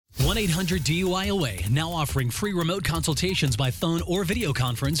1-800-DUI-AWAY, now offering free remote consultations by phone or video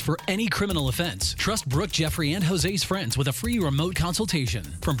conference for any criminal offense. Trust Brooke, Jeffrey, and Jose's friends with a free remote consultation.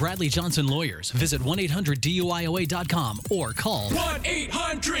 From Bradley Johnson Lawyers, visit 1-800-DUI-AWAY.com or call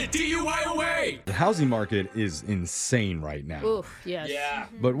 1-800-DUI-AWAY. The housing market is insane right now. Oof, yes. Yeah.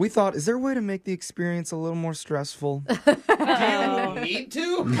 But we thought, is there a way to make the experience a little more stressful? Do you need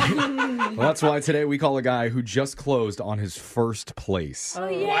to? Well, that's why today we call a guy who just closed on his first place. Oh,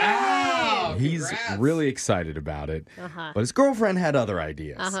 yeah. Wow. He's Congrats. really excited about it. Uh-huh. But his girlfriend had other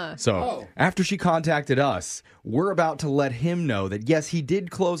ideas. Uh-huh. So after she contacted us, we're about to let him know that, yes, he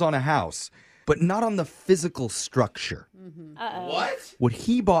did close on a house, but not on the physical structure. What? What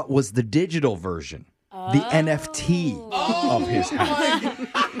he bought was the digital version, the NFT of his house.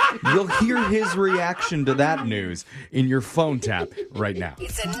 You'll hear his reaction to that news in your phone tap right now.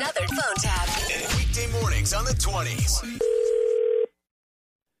 It's another phone tap. Weekday mornings on the 20s.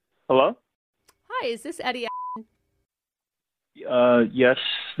 Hello? Hi, is this Eddie? Yes,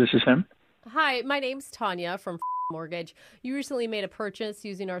 this is him. Hi, my name's Tanya from Mortgage. You recently made a purchase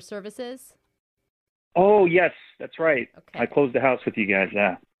using our services? Oh, yes, that's right. Okay. I closed the house with you guys,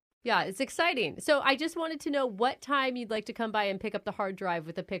 yeah. Yeah, it's exciting. So I just wanted to know what time you'd like to come by and pick up the hard drive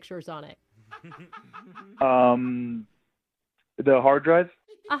with the pictures on it. The hard drive?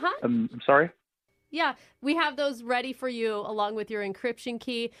 Uh-huh. I'm sorry? Yeah, we have those ready for you along with your encryption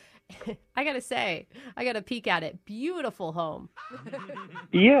key. I got to say, I got to peek at it. Beautiful home.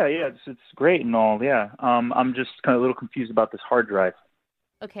 Yeah, it's great and all, yeah. I'm just kind of a little confused about this hard drive.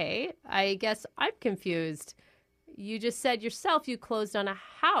 Okay, I guess I'm confused. You just said yourself you closed on a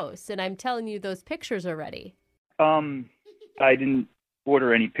house, and I'm telling you those pictures are ready. I didn't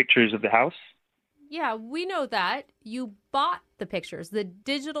order any pictures of the house. Yeah, we know that. You bought the pictures, the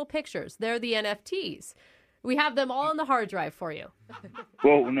digital pictures. They're the NFTs. We have them all on the hard drive for you.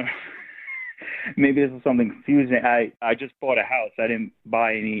 Whoa, no. Maybe this is something confusing. I just bought a house. I didn't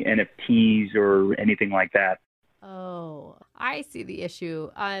buy any NFTs or anything like that. Oh, I see the issue.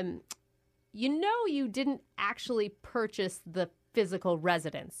 You know you didn't actually purchase the physical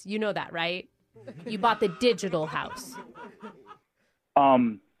residence. You know that, right? You bought the digital house.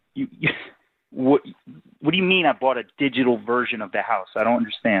 What do you mean I bought a digital version of the house? I don't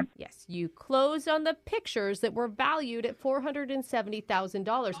understand. Yes, you closed on the pictures that were valued at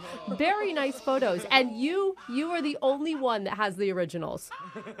 $470,000. Very nice photos. And you are the only one that has the originals.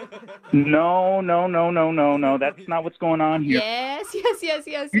 No. That's not what's going on here. Yes. You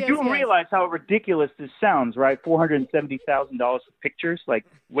do realize how ridiculous this sounds, right? $470,000 for pictures? Like,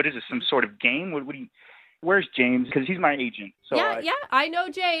 what is this, some sort of game? What do you... Where's James? Because he's my agent. So Yeah, I know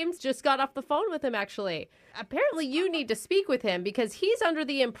James. Just got off the phone with him, actually. Apparently, you need to speak with him because he's under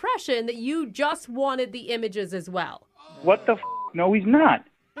the impression that you just wanted the images as well. What the f***? No, he's not.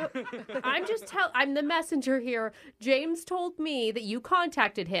 I'm the messenger here. James told me that you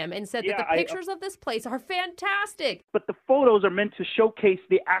contacted him and said that the pictures of this place are fantastic. But the photos are meant to showcase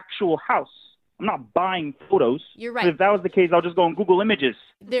the actual house. I'm not buying photos. You're right. If that was the case, I'll just go on Google Images.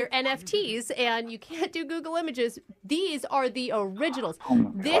 They're NFTs, and you can't do Google Images. These are the originals.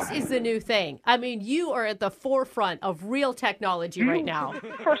 This is the new thing. I mean, you are at the forefront of real technology right now.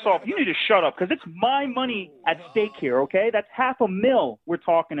 First off, you need to shut up, because it's my money at stake here, okay? That's $500,000 we're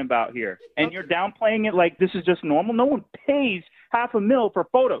talking about here. And You're downplaying it like this is just normal? No one pays $500,000 for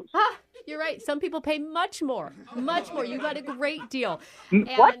photos. You're right. Some people pay much more. Much more. You got a great deal.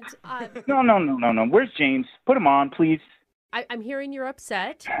 What? No. Where's James? Put him on, please. I'm hearing you're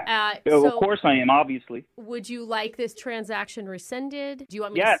upset. Of So course I am, obviously. would you like this transaction rescinded? Do you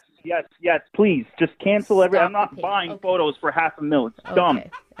want me Yes, please. Just cancel everything. I'm Stop not the buying payment. photos for $500,000. It's to... dumb.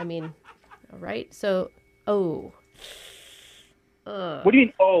 Okay. I mean, all right. So, What do you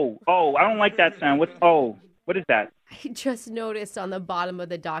mean, oh? I don't like that sound. What's oh? What is that? I just noticed on the bottom of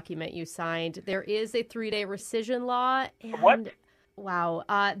the document you signed, there is a 3-day rescission law. And What? Wow.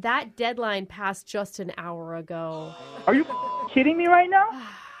 That deadline passed just an hour ago. Are you kidding me right now?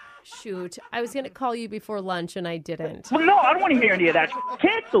 Shoot. I was going to call you before lunch and I didn't. Well, no, I don't want to hear any of that.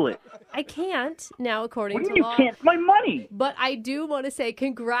 Cancel it. I can't now, according What do to you law. mean you can't? It's my money. But I do want to say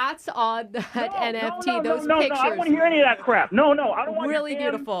congrats on that NFT. Those no, pictures. I don't want to hear any of that crap. No, I don't want to. Really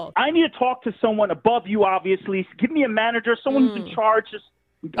beautiful. I need to talk to someone above you, obviously. Give me a manager, someone who's in charge.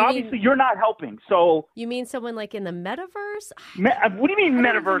 Obviously, you're not helping. So You mean someone like in the metaverse? what do you mean I don't even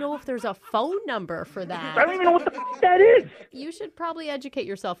metaverse? know if there's a phone number for that. I don't even know what the that is. You should probably educate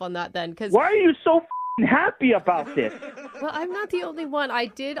yourself on that then, because Why are you so happy about this? Well, I'm not the only one. I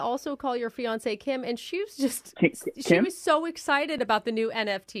did also call your fiance Kim, and she was just she Kim? was so excited about the new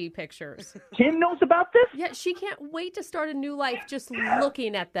NFT pictures. Kim knows about this? Yeah, she can't wait to start a new life just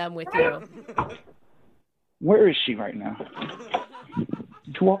looking at them with you. Where is she right now?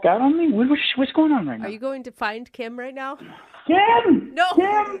 Did you walk out on me? What's going on right now? Are you going to find Kim right now? Kim! No,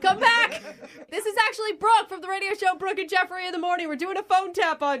 Kim! come back. This is actually Brooke from the radio show Brooke and Jeffrey in the Morning. We're doing a phone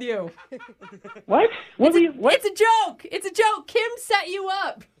tap on you. What? What? It's a joke. It's a joke. Kim set you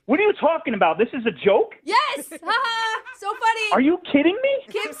up. What are you talking about? This is a joke? Yes. Haha. So funny. Are you kidding me?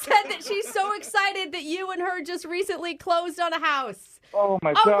 Kim said that she's so excited that you and her just recently closed on a house. Oh,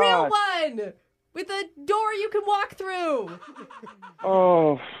 my God. A real one. With a door you can walk through.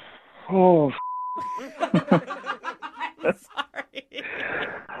 Oh. I'm sorry.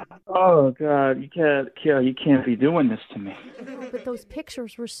 Oh, God. You can't be doing this to me. But those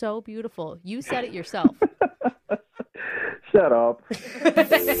pictures were so beautiful. You said it yourself. Shut up. Wake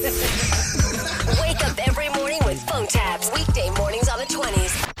up every morning with phone taps. Weekday mornings on the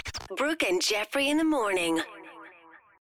 20s. Brooke and Jeffrey in the Morning.